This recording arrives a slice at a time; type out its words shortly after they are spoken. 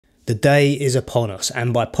The day is upon us,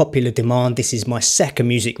 and by popular demand, this is my second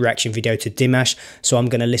music reaction video to Dimash, so I'm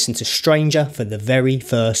going to listen to Stranger for the very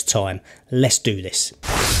first time. Let's do this.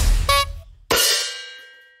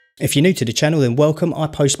 If you're new to the channel, then welcome. I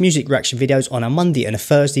post music reaction videos on a Monday and a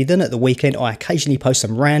Thursday, then at the weekend I occasionally post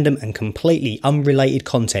some random and completely unrelated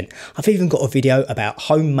content. I've even got a video about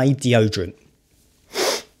homemade deodorant.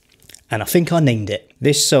 And I think I named it.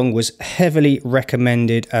 This song was heavily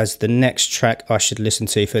recommended as the next track I should listen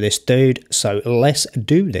to for this dude, so let's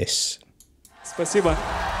do this. Спасибо.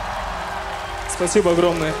 Спасибо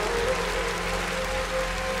огромное.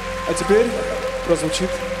 А теперь прозвучит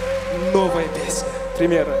новая песня.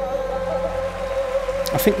 Примерно.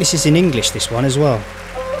 I think this is in English, this one as well.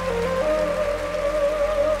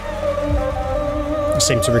 I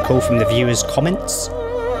seem to recall from the viewers' comments.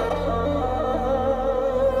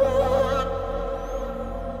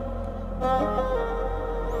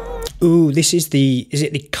 Ooh, this is is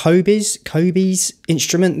it the Kobe's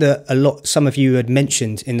instrument that some of you had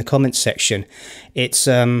mentioned in the comments section. It's,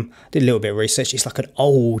 did a little bit of research, it's like an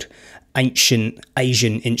old, ancient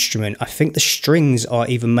Asian instrument. I think the strings are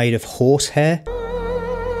even made of horsehair.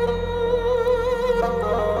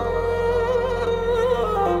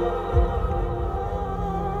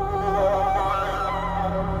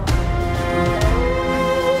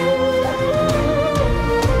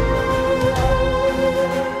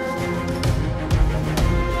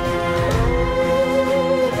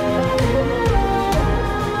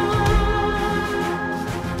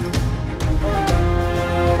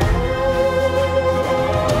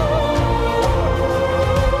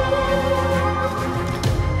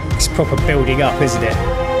 Proper building up, isn't it?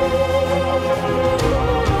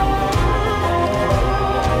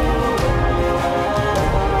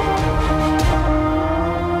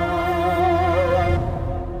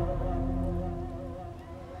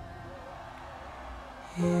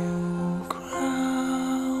 You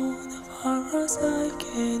crown as far as I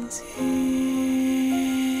can see.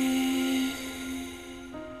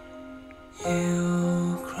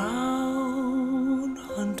 You crown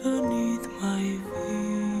underneath my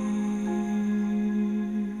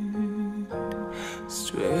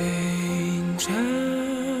stranger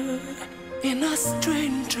in a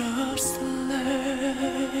stranger's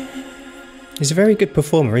land. He's a very good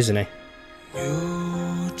performer, isn't he?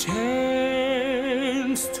 You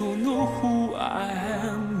chance to know who I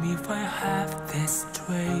am if I have the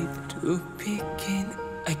strength to begin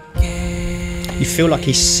again. You feel like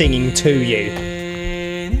he's singing to you,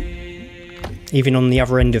 even on the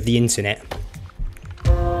other end of the internet.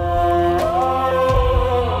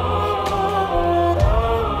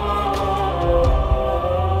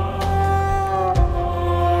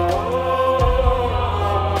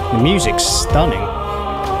 The music's stunning.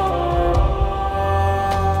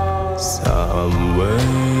 Somewhere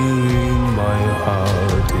in my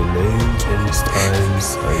heart in ancient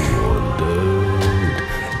times I wandered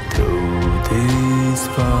through these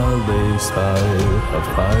valleys I have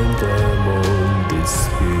climbed them on these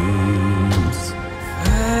hills.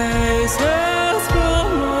 Faces from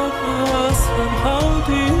the past and how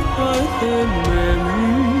deep are the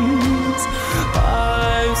memories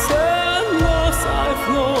I've said lost I've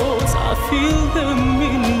lost, I feel them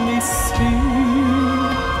in this sea.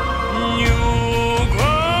 You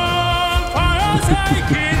grow far as I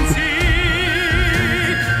can see.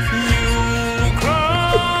 You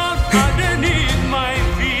grow underneath my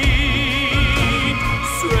feet.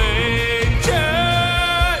 Stranger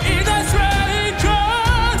in a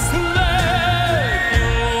stranger's land.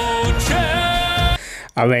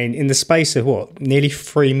 I mean, in the space of what, nearly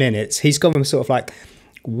 3 minutes, he's gone from sort of like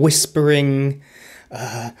whispering,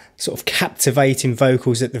 sort of captivating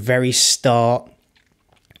vocals at the very start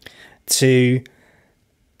to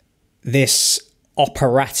this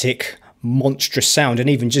operatic, monstrous sound. And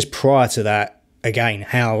even just prior to that, again,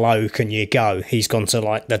 how low can you go? He's gone to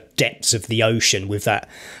like the depths of the ocean with that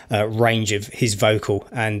range of his vocal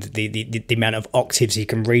and the amount of octaves he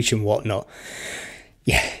can reach and whatnot.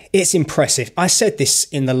 Yeah, it's impressive. I said this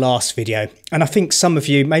in the last video, and I think some of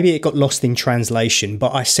you, maybe it got lost in translation,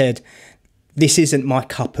 but I said, this isn't my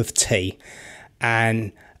cup of tea.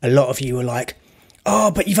 And a lot of you were like, oh,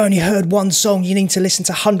 but you've only heard one song. You need to listen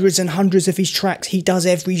to hundreds and hundreds of his tracks. He does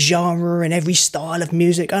every genre and every style of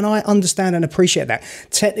music. And I understand and appreciate that.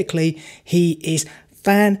 Technically, he is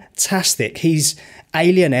fantastic. He's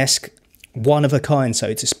alien-esque, one of a kind,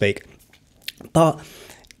 so to speak. But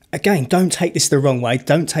again, don't take this the wrong way.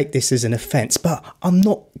 Don't take this as an offence. But I'm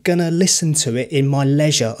not going to listen to it in my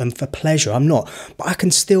leisure and for pleasure. I'm not. But I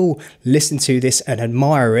can still listen to this and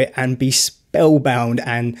admire it and be spellbound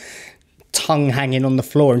and tongue hanging on the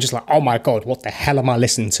floor and just like, oh my God, what the hell am I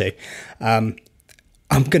listening to? I'm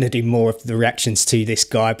going to do more of the reactions to this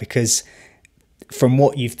guy because from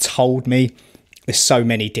what you've told me, there's so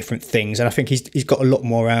many different things. And I think he's got a lot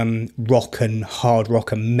more rock and hard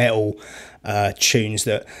rock and metal tunes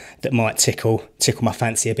that might tickle my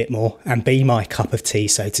fancy a bit more and be my cup of tea,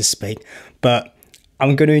 so to speak. But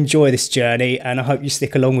I'm going to enjoy this journey and I hope you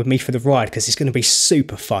stick along with me for the ride because it's going to be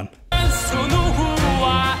super fun.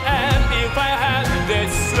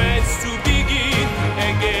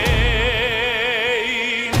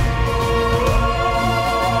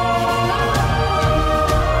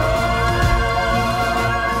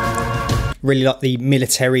 Really like the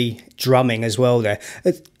military drumming as well there.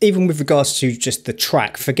 Even with regards to just the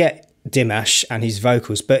track, forget Dimash and his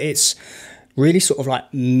vocals, but it's really sort of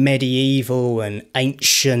like medieval and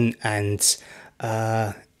ancient and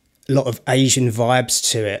a lot of Asian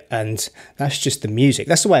vibes to it. And that's just the music.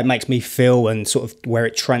 That's the way it makes me feel and sort of where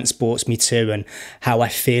it transports me to and how I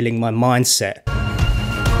feel in my mindset.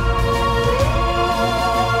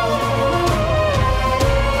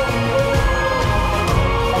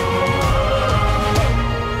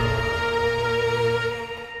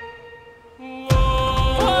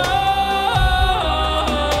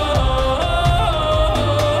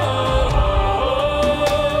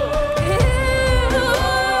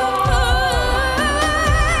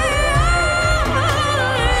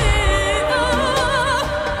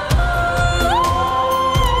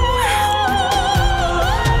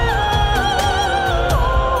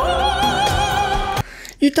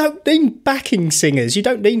 You don't need backing singers. You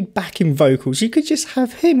don't need backing vocals. You could just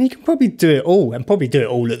have him. He can probably do it all and probably do it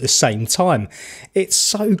all at the same time. It's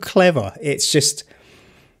so clever. It's just,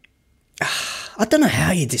 I don't know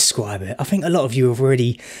how you describe it. I think a lot of you have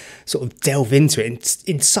already sort of delved into it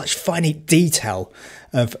in such fine detail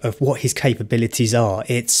of what his capabilities are.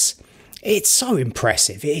 It's so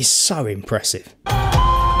impressive. It is so impressive.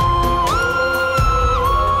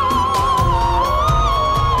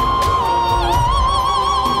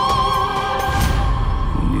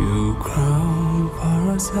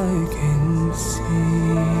 I can see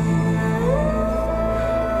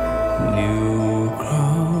new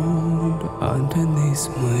ground underneath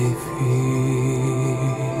my feet,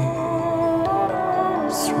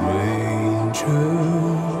 stranger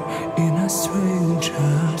in a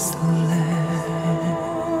stranger's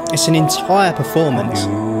land. It's an entire performance.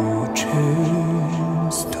 New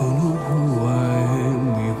chance, don't know who I am,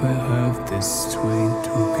 we will have the strength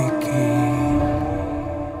to begin.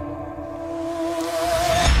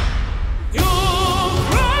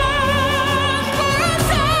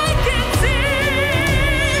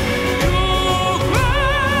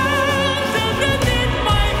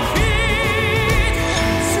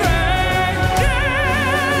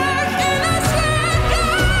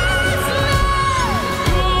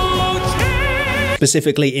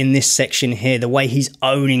 Specifically in this section here, the way he's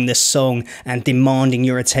owning the song and demanding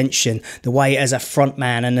your attention, the way as a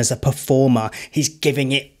frontman and as a performer, he's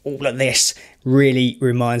giving it all of this, really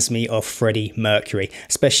reminds me of Freddie Mercury,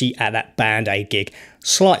 especially at that Band Aid gig.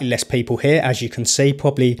 Slightly less people here, as you can see,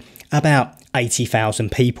 probably about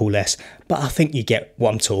 80,000 people less, but I think you get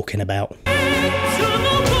what I'm talking about.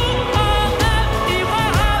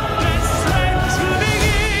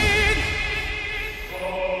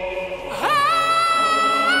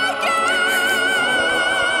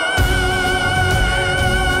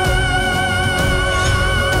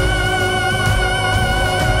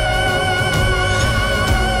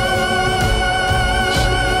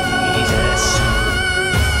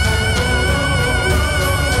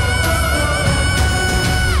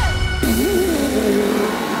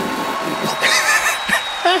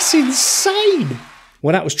 That's insane.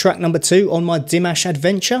 Well, that was track number 2 on my Dimash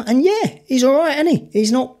adventure. And yeah, he's all right, isn't he?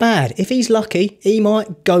 He's not bad. If he's lucky, he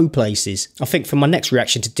might go places. I think for my next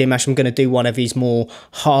reaction to Dimash, I'm going to do one of his more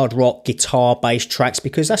hard rock, guitar-based tracks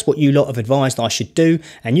because that's what you lot have advised I should do.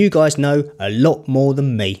 And you guys know a lot more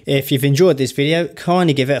than me. If you've enjoyed this video,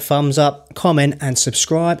 kindly give it a thumbs up, comment and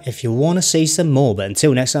subscribe if you want to see some more. But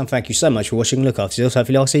until next time, thank you so much for watching. Look after yourself.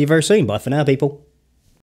 Hopefully I'll see you very soon. Bye for now, people.